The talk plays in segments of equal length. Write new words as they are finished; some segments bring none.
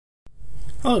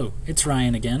Hello, it's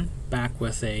Ryan again, back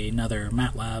with another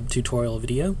MATLAB tutorial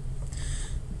video.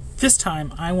 This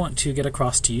time I want to get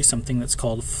across to you something that's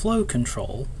called flow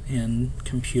control in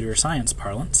computer science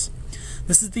parlance.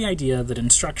 This is the idea that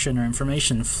instruction or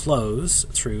information flows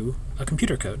through a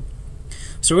computer code.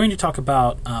 So we're going to talk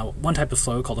about one type of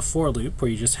flow called a for loop,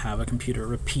 where you just have a computer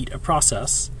repeat a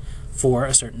process for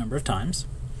a certain number of times.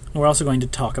 And we're also going to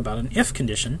talk about an if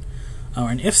condition, or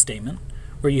an if statement,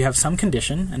 where you have some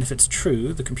condition, and if it's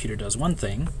true, the computer does one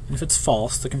thing, and if it's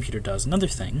false, the computer does another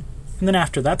thing, and then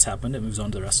after that's happened, it moves on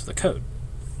to the rest of the code.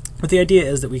 But the idea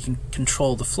is that we can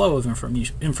control the flow of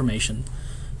information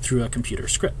through a computer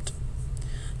script.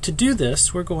 To do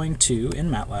this, we're going to,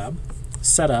 in MATLAB,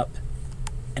 set up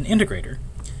an integrator.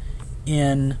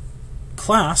 In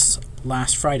class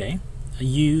last Friday,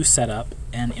 you set up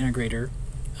an integrator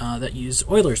that used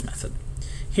Euler's method.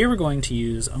 Here we're going to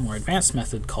use a more advanced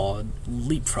method called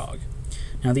Leapfrog.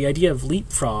 Now the idea of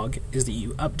Leapfrog is that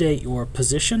you update your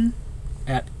position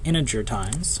at integer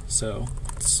times. So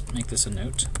let's make this a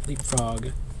note.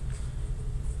 Leapfrog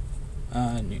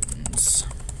Newton's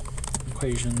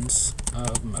equations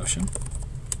of motion.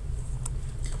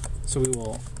 So we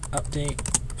will update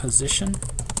position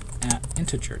at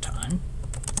integer time,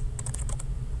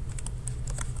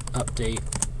 update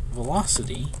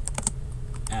velocity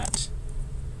at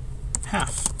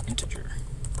half integer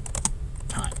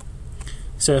time.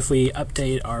 So if we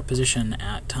update our position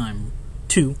at time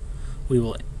 2, we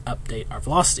will update our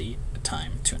velocity at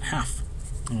time 2.5.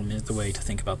 Is the way to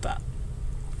think about that.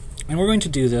 And we're going to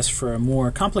do this for a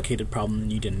more complicated problem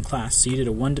than you did in class. So you did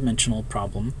a one-dimensional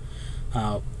problem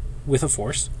with a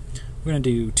force. We're going to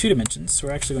do 2 dimensions. So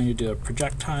we're actually going to do a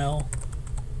projectile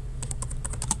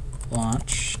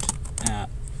launched at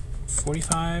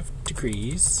 45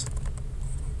 degrees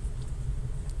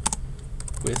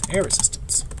with air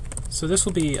resistance. So this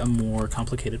will be a more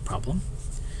complicated problem,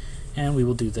 and we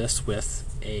will do this with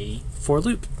a for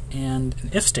loop and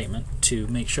an if statement to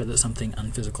make sure that something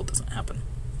unphysical doesn't happen.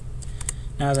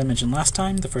 Now, as I mentioned last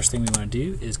time, the first thing we want to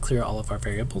do is clear all of our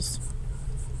variables,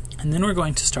 and then we're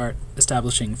going to start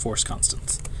establishing force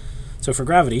constants. So for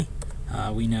gravity,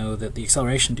 we know that the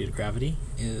acceleration due to gravity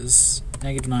is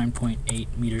negative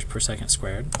 9.8 meters per second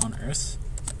squared on Earth.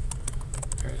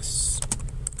 Earth's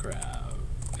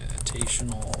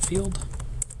gravitational field.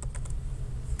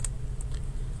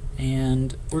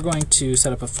 And we're going to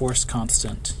set up a force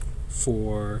constant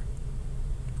for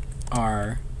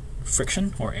our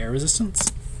friction or air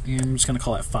resistance. And I'm just going to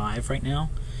call it 5 right now.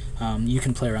 You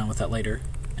can play around with that later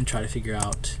and try to figure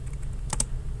out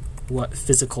what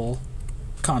physical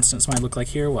constants might look like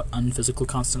here, what unphysical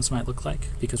constants might look like,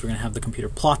 because we're going to have the computer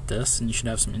plot this, and you should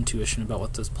have some intuition about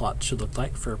what this plot should look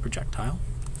like for a projectile.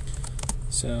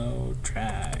 So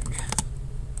drag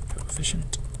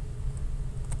coefficient.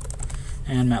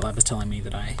 And MATLAB is telling me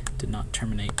that I did not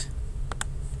terminate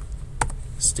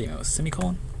statement with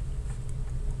semicolon.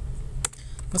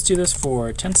 Let's do this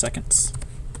for 10 seconds.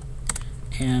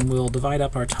 And we'll divide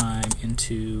up our time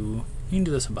into, you can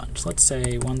do this a bunch, let's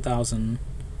say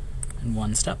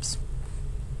 1,001 steps.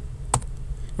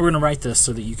 We're going to write this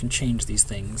so that you can change these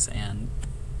things and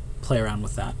play around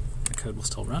with that. The code will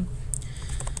still run.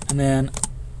 And then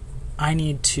I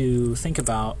need to think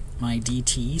about my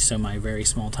dt, so my very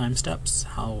small time steps.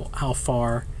 How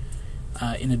far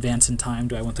in advance in time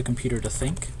do I want the computer to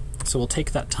think? So we'll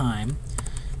take that time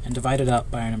and divide it up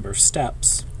by our number of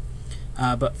steps.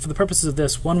 But for the purposes of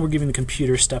this, 1, we're giving the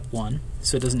computer step 1,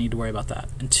 so it doesn't need to worry about that.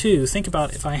 And 2, think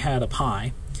about if I had a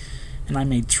pie and I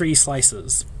made 3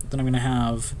 slices, then I'm going to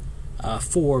have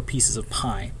 4 pieces of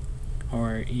pie.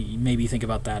 Or you maybe think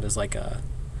about that as like a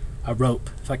rope.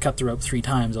 If I cut the rope 3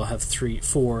 times, I'll have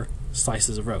 4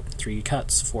 slices of rope. 3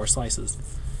 cuts, 4 slices.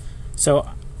 So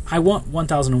I want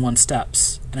 1,001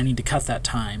 steps, and I need to cut that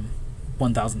time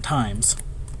 1,000 times,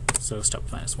 so step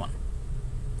minus 1.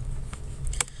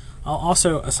 I'll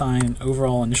also assign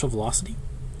overall initial velocity.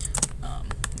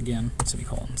 Again,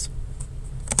 semicolons.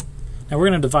 Now we're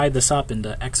going to divide this up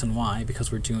into x and y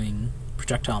because we're doing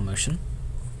projectile motion.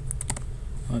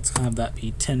 Let's have that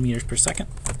be 10 meters per second,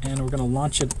 and we're going to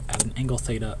launch it at an angle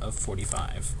theta of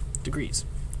 45 degrees.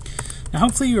 Now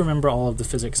hopefully you remember all of the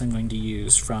physics I'm going to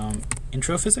use from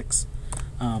Intro Physics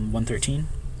 113,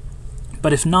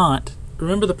 but if not,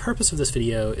 remember the purpose of this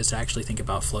video is to actually think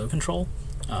about flow control,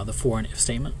 the for and if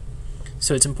statement.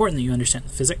 So it's important that you understand the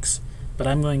physics, but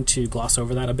I'm going to gloss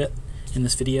over that a bit in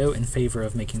this video in favor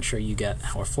of making sure you get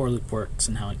how a for loop works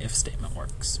and how an if statement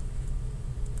works.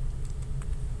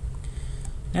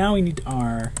 Now we need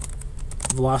our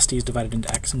velocities divided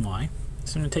into x and y.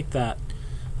 So I'm going to take that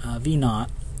v naught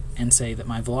and say that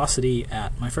my velocity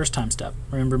at my first time step,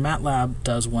 remember MATLAB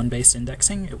does one-based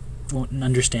indexing. It won't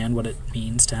understand what it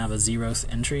means to have a 0th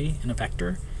entry in a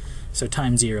vector. So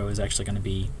time 0 is actually going to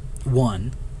be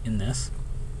 1 in this.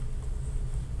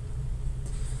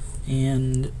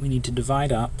 And we need to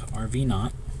divide up our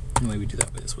v0. And the way we do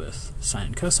that is with sine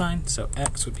and cosine. So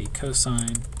x would be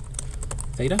cosine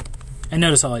theta. And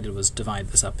notice all I did was divide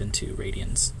this up into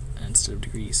radians instead of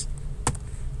degrees.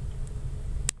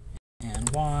 And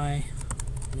y,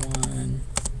 1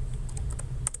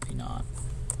 v0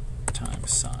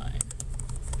 times sine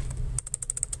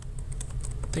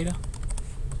theta.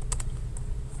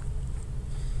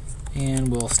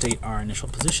 And we'll state our initial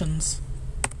positions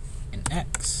in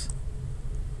x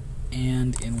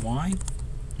and in y.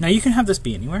 Now you can have this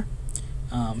be anywhere.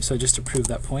 So just to prove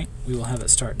that point, we will have it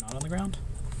start not on the ground.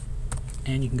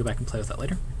 And you can go back and play with that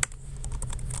later.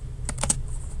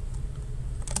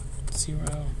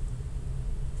 0.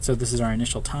 So this is our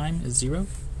initial time, is 0.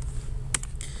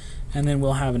 And then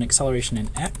we'll have an acceleration in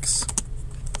x.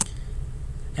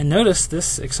 And notice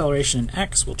this acceleration in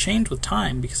x will change with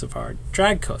time because of our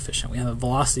drag coefficient. We have a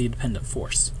velocity-dependent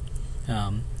force.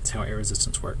 That's how air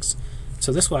resistance works.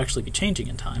 So this will actually be changing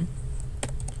in time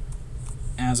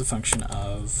as a function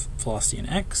of velocity in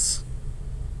x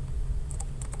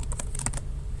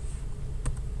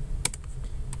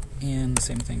and the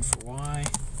same thing for y.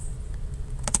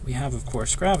 We have, of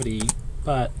course, gravity,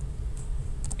 but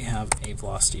we have a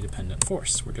velocity-dependent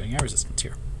force. We're doing air resistance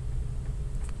here.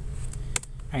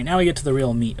 Alright, now we get to the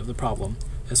real meat of the problem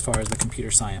as far as the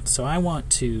computer science. So I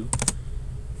want to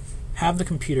have the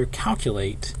computer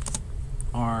calculate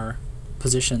our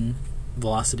position,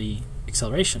 velocity,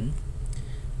 acceleration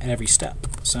at every step.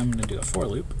 So I'm going to do a for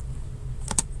loop,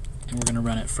 and we're going to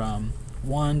run it from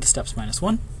 1 to steps minus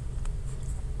 1.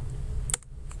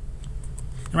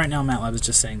 And right now MATLAB is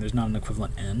just saying there's not an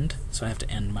equivalent end, so I have to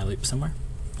end my loop somewhere.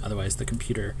 Otherwise the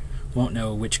computer won't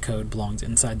know which code belongs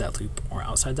inside that loop or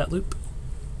outside that loop.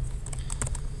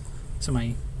 So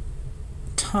my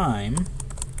time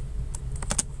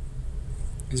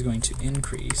is going to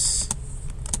increase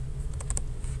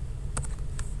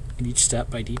in each step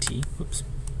by dt. Whoops.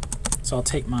 So I'll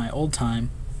take my old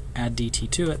time, add dt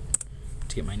to it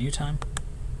to get my new time.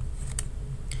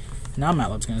 And now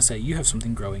MATLAB's going to say you have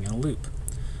something growing in a loop.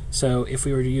 So if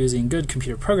we were using good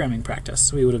computer programming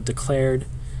practice, we would have declared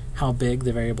how big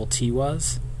the variable t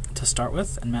was to start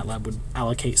with, and MATLAB would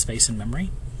allocate space and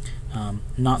memory.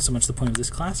 Not so much the point of this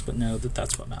class, but know that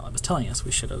that's what MATLAB is telling us.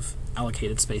 We should have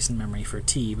allocated space and memory for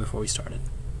t before we started.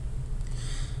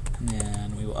 And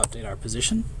then we will update our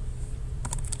position.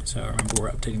 So remember,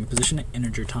 we're updating the position at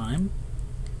integer time.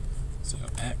 So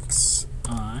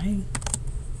xi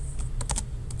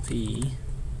v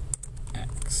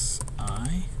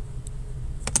xi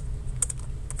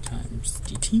times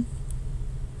dt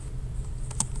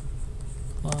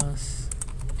plus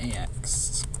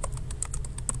ax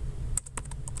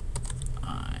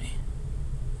I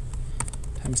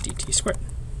times dt squared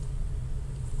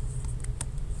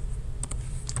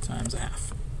times a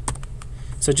half.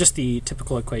 So just the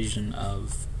typical equation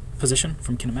of position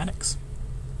from kinematics.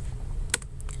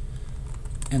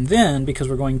 And then, because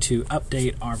we're going to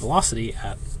update our velocity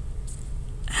at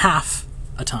half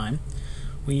a time,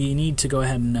 we need to go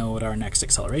ahead and know what our next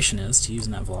acceleration is to use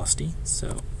in that velocity.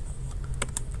 So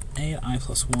a at I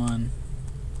plus 1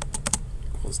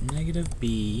 equals negative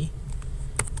b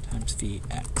times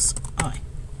vxi.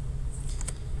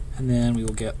 And then we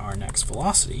will get our next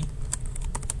velocity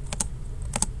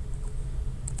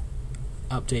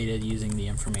updated using the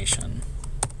information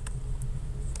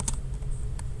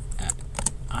at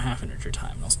a half integer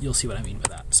time. You'll see what I mean by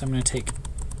that. So I'm going to take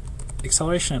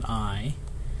acceleration at I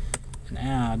and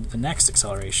add the next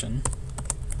acceleration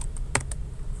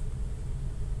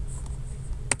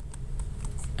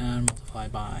and multiply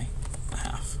by a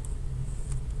half.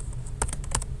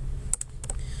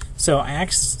 So I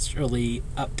actually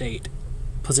update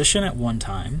position at one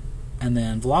time, and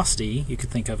then velocity you could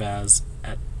think of as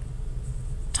at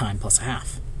time plus a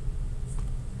half,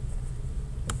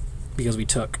 because we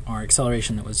took our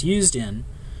acceleration that was used in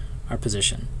our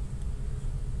position,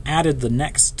 added the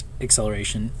next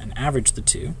acceleration, and averaged the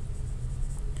two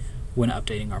when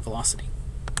updating our velocity.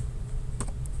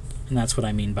 And that's what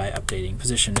I mean by updating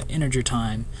position at integer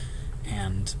time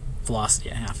and velocity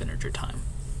at half integer time.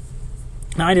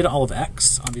 Now I did all of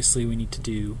x. Obviously we need to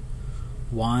do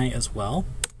y as well.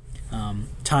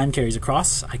 Time carries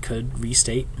across. I could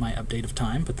restate my update of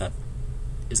time, but that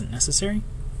isn't necessary.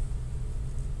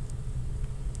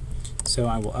 So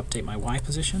I will update my y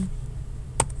position.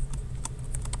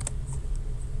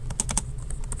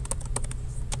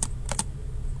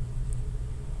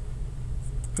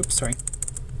 Oops, sorry.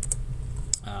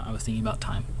 I was thinking about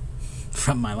time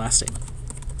from my last statement.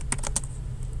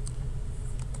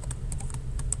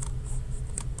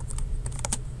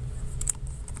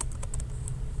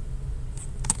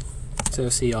 So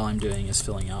see, all I'm doing is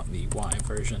filling out the y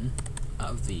version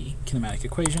of the kinematic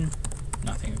equation.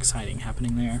 Nothing exciting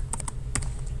happening there.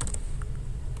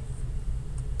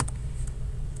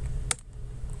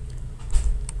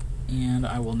 And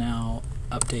I will now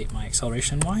update my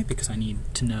acceleration y because I need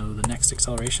to know the next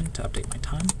acceleration to update my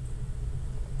time.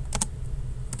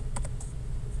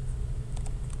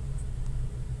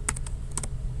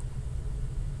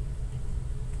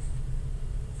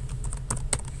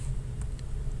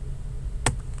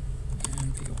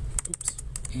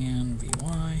 And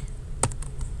Vy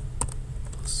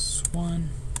plus 1,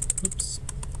 oops,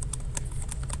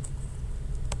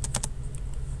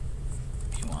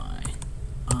 Vy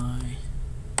I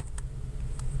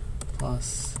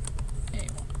plus A1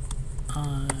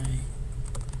 I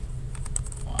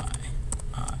Y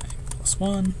I plus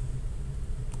 1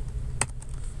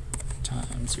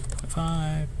 times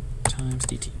 0.5 times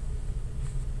dt.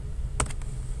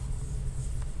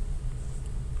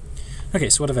 Okay,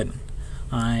 so what have I done?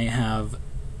 I have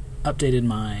updated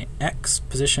my x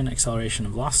position, acceleration,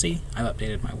 and velocity. I've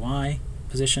updated my y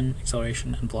position,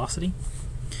 acceleration, and velocity.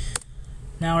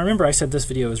 Now remember I said this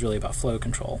video is really about flow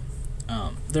control.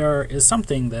 There is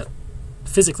something that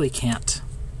physically can't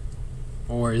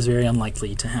or is very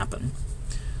unlikely to happen.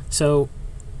 So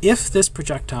if this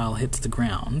projectile hits the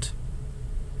ground,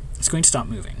 it's going to stop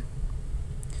moving.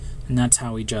 And that's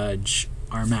how we judge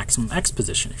our maximum x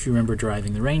position. If you remember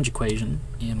deriving the range equation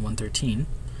in 113,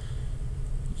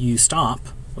 you stop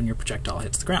when your projectile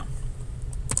hits the ground.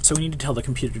 So we need to tell the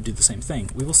computer to do the same thing.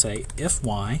 We will say if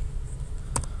y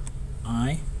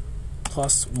I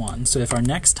plus 1, so if our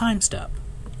next time step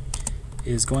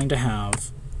is going to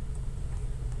have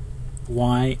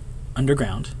y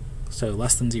underground, so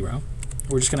less than 0,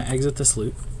 we're just going to exit this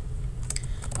loop.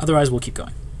 Otherwise we'll keep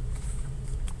going.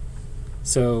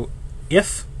 So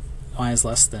if y is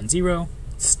less than 0,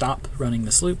 stop running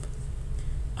this loop.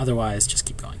 Otherwise, just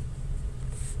keep going.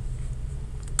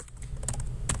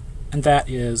 And that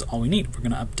is all we need. We're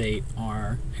going to update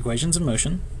our equations in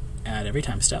motion at every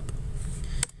time step.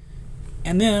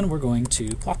 And then we're going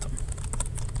to plot them.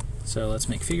 So let's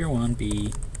make figure 1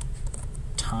 be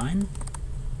time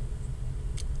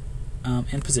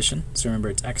and position. So remember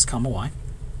it's x comma y.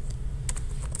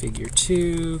 Figure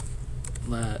 2,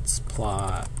 let's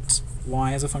plot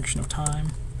y as a function of time,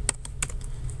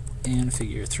 and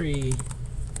figure 3,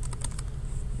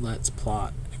 let's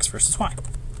plot x versus y.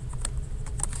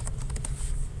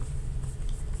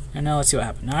 And now let's see what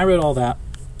happened. Now I wrote all that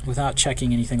without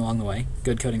checking anything along the way.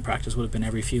 Good coding practice would have been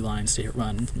every few lines to hit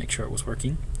run to make sure it was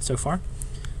working so far.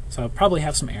 So I'll probably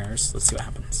have some errors. Let's see what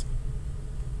happens.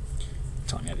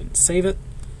 It's telling me I didn't save it.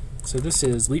 So this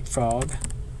is Leapfrog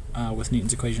with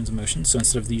Newton's equations of motion. So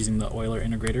instead of using the Euler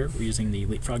integrator, we're using the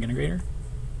Leapfrog integrator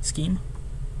scheme.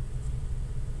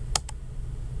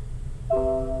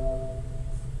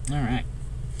 Alright.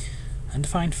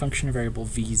 Undefined function variable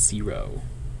v0.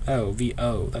 Oh,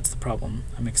 VO, that's the problem.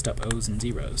 I mixed up O's and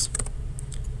zeros.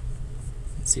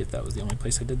 Let's see if that was the only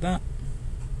place I did that.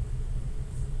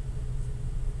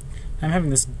 I'm having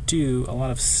this do a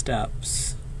lot of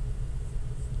steps.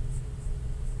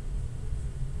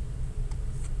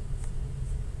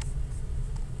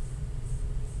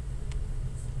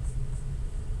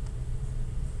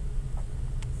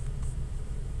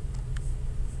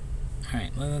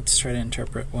 Alright, let's try to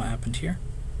interpret what happened here.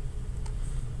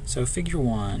 So figure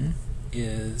 1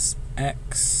 is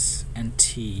x and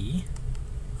t.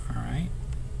 Alright.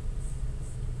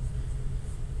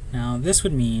 Now this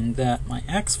would mean that my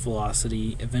x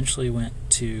velocity eventually went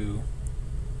to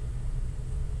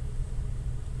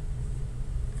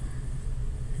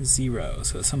 0.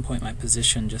 So at some point my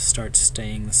position just starts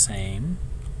staying the same.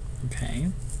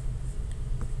 Okay.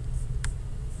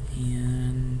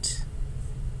 And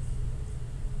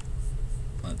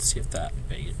let's see if that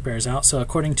bears out. So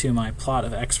according to my plot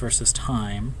of x versus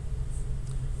time,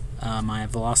 my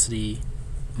velocity,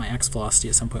 my x velocity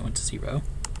at some point went to 0.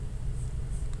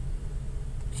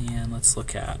 And let's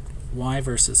look at y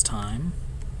versus time.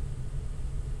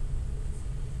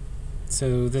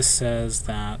 So this says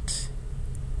that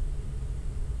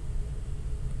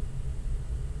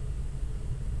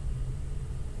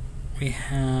we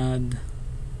had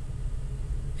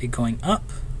it going up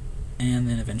and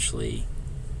then eventually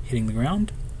hitting the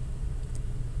ground.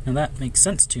 Now that makes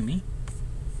sense to me.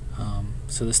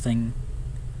 So this thing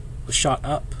was shot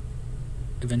up,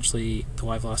 eventually the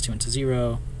y velocity went to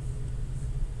 0,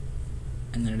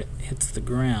 and then it hits the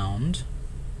ground.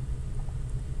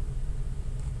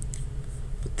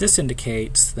 But this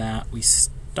indicates that we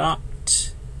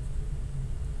stopped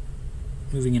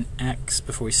moving in X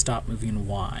before we stopped moving in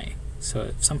Y. So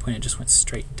at some point it just went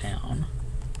straight down.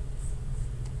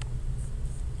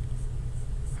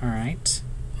 Alright,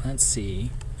 let's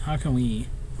see. How can we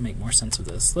make more sense of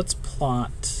this? Let's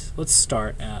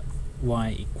start at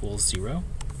Y equals 0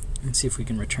 and see if we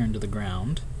can return to the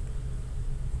ground.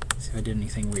 See if I did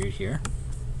anything weird here.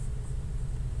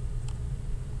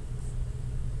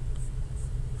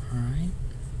 Alright.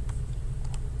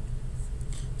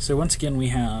 So once again we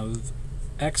have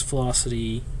X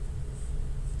velocity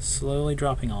slowly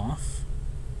dropping off,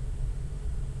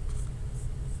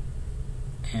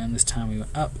 and this time we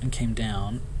went up and came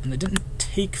down, and it didn't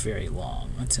take very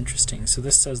long. That's interesting. So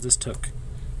this says this took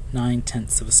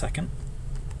 9/10 of a second.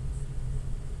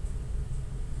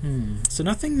 So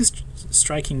nothing is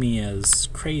striking me as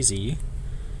crazy.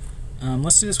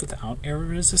 Let's do this without error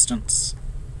resistance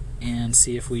and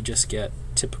see if we just get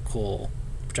typical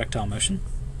projectile motion.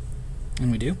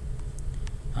 And we do.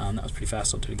 That was pretty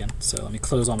fast. I'll do it again. So let me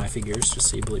close all my figures just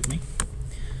so you believe me.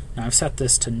 Now I've set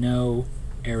this to no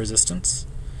air resistance,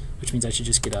 which means I should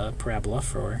just get a parabola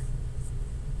for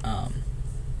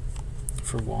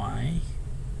Y.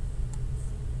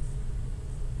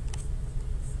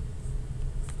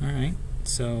 Alright,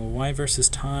 so Y versus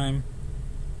time,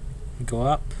 we go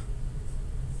up,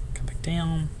 come back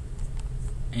down,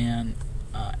 and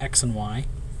X and Y,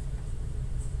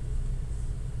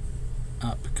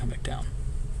 up, come back down.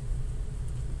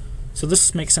 So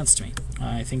this makes sense to me.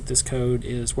 I think this code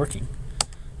is working.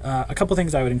 A couple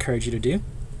things I would encourage you to do.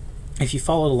 If you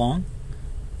followed along,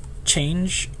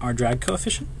 change our drag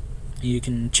coefficient. You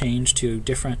can change to a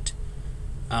different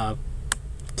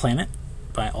planet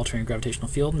by altering gravitational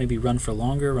field, maybe run for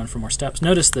longer, run for more steps.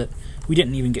 Notice that we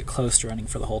didn't even get close to running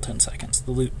for the whole 10 seconds.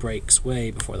 The loop breaks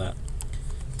way before that.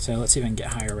 So let's see if I can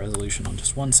get higher resolution on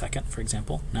just 1 second, for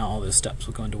example. Now all those steps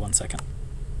will go into 1 second.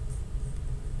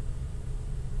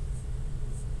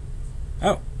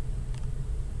 Oh!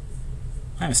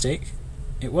 My mistake.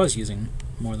 It was using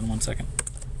more than 1 second.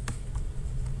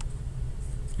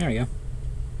 There we go.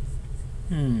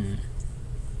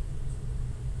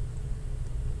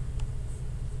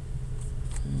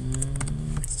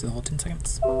 Let's do the whole 10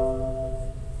 seconds.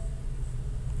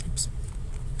 Oops.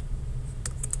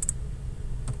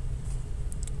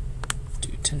 Do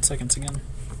 10 seconds again.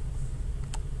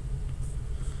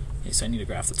 Okay, so I need a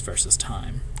graph that's versus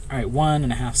time. Alright,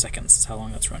 1.5 seconds is how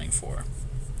long that's running for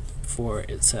before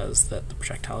it says that the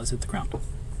projectile has hit the ground.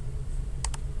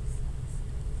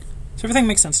 So everything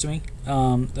makes sense to me.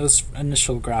 Those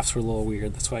initial graphs were a little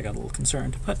weird, that's why I got a little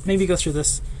concerned. But maybe go through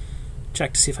this,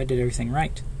 check to see if I did everything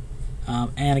right.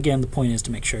 And again, the point is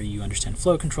to make sure you understand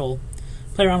flow control.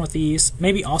 Play around with these.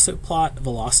 Maybe also plot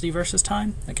velocity versus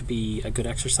time. That could be a good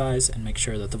exercise, and make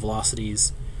sure that the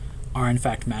velocities are in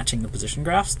fact matching the position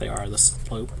graphs. They are the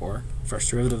slope or first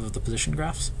derivative of the position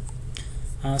graphs.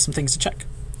 Some things to check.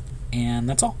 And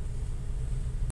that's all.